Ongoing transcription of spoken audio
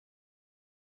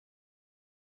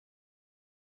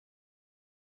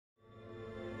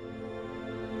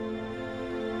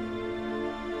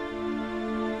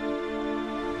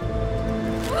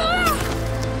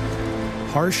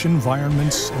Harsh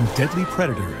environments and deadly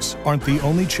predators aren't the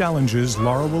only challenges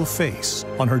Lara will face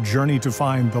on her journey to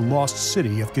find the lost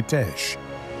city of Kitezh.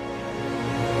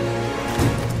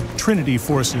 Trinity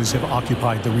forces have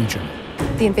occupied the region.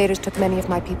 The invaders took many of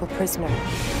my people prisoner.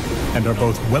 And are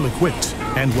both well-equipped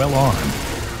and well-armed,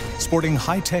 sporting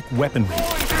high-tech weaponry,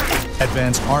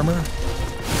 advanced armor,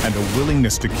 and a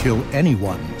willingness to kill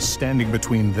anyone standing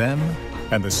between them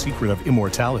and the secret of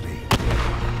immortality.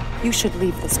 You should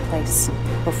leave this place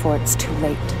before it's too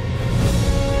late.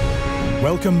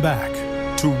 Welcome back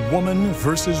to Woman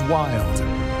vs. Wild.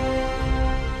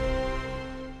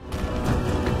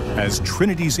 As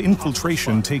Trinity's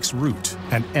infiltration takes root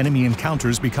and enemy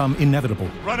encounters become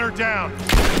inevitable, run her down!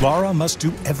 Lara must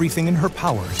do everything in her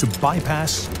power to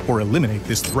bypass or eliminate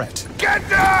this threat. Get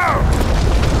down!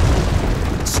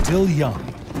 Still young,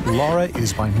 Lara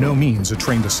is by no means a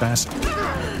trained assassin.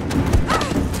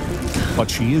 But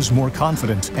she is more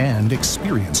confident and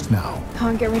experienced now.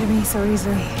 Can't get rid of me so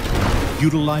easily.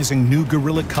 Utilizing new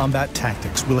guerrilla combat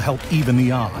tactics will help even the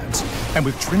odds. And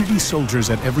with Trinity soldiers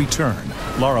at every turn,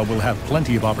 Lara will have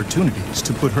plenty of opportunities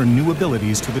to put her new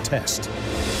abilities to the test.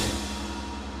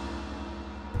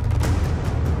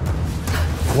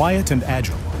 Quiet and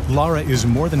agile, Lara is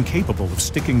more than capable of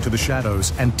sticking to the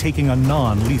shadows and taking a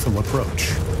non-lethal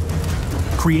approach.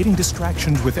 Creating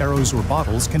distractions with arrows or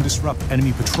bottles can disrupt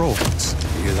enemy patrols,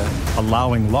 You hear that?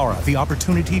 allowing Lara the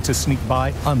opportunity to sneak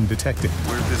by undetected.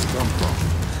 Where'd this come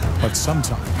from? But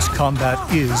sometimes combat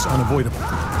is unavoidable,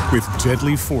 with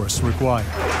deadly force required.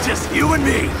 Just you and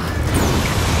me!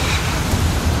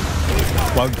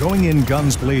 While going in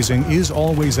guns blazing is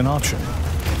always an option,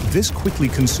 this quickly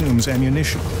consumes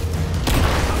ammunition.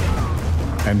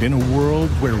 And in a world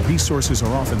where resources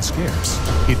are often scarce,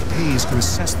 it pays to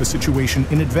assess the situation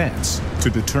in advance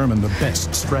to determine the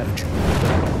best strategy.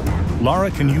 Lara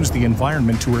can use the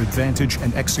environment to her advantage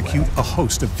and execute a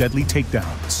host of deadly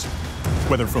takedowns.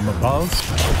 Whether from above,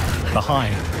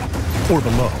 behind, or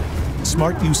below,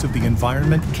 smart use of the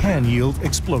environment can yield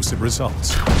explosive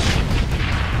results.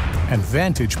 And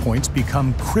vantage points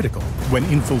become critical when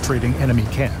infiltrating enemy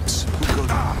camps.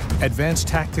 Advanced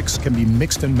tactics can be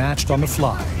mixed and matched on the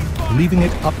fly, leaving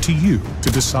it up to you to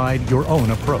decide your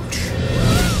own approach.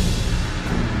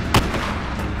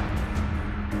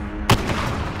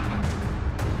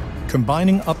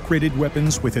 Combining upgraded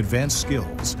weapons with advanced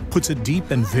skills puts a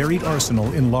deep and varied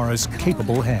arsenal in Lara's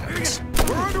capable hands.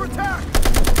 We're under attack!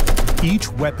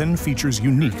 Each weapon features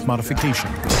unique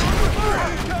modifications.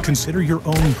 Consider your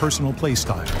own personal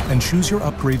playstyle and choose your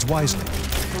upgrades wisely.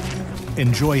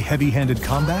 Enjoy heavy-handed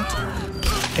combat?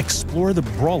 Explore the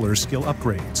brawler skill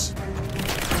upgrades.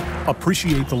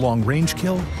 Appreciate the long-range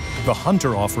kill? The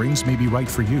hunter offerings may be right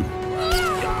for you.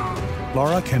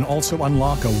 Lara can also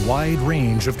unlock a wide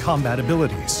range of combat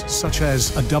abilities, such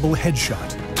as a double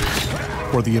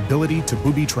headshot, or the ability to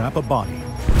booby-trap a body.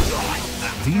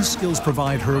 These skills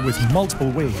provide her with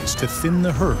multiple ways to thin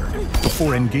the herd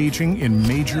before engaging in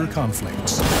major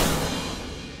conflicts.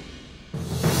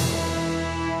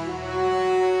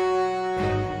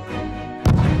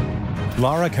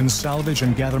 Lara can salvage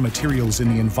and gather materials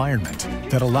in the environment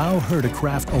that allow her to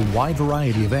craft a wide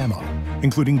variety of ammo,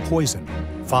 including poison,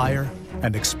 fire,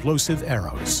 and explosive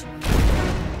arrows.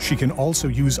 She can also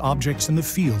use objects in the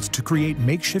field to create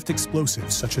makeshift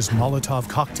explosives such as Molotov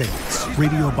cocktails,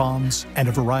 radio bombs, and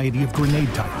a variety of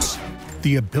grenade types.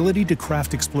 The ability to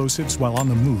craft explosives while on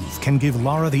the move can give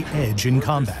Lara the edge in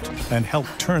combat and help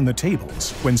turn the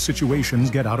tables when situations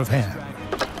get out of hand.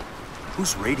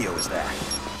 Whose radio is that?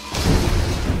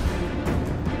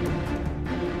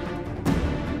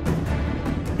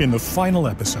 In the final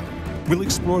episode, we'll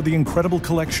explore the incredible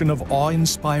collection of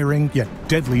awe-inspiring yet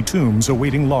deadly tombs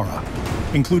awaiting Lara,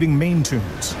 including main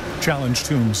tombs, challenge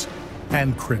tombs,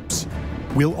 and crypts.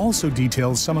 We'll also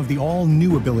detail some of the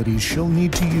all-new abilities she'll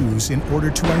need to use in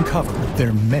order to uncover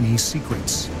their many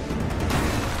secrets.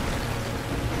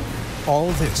 All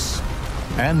this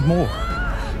and more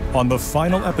on the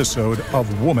final episode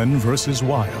of Woman vs.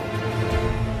 Wild.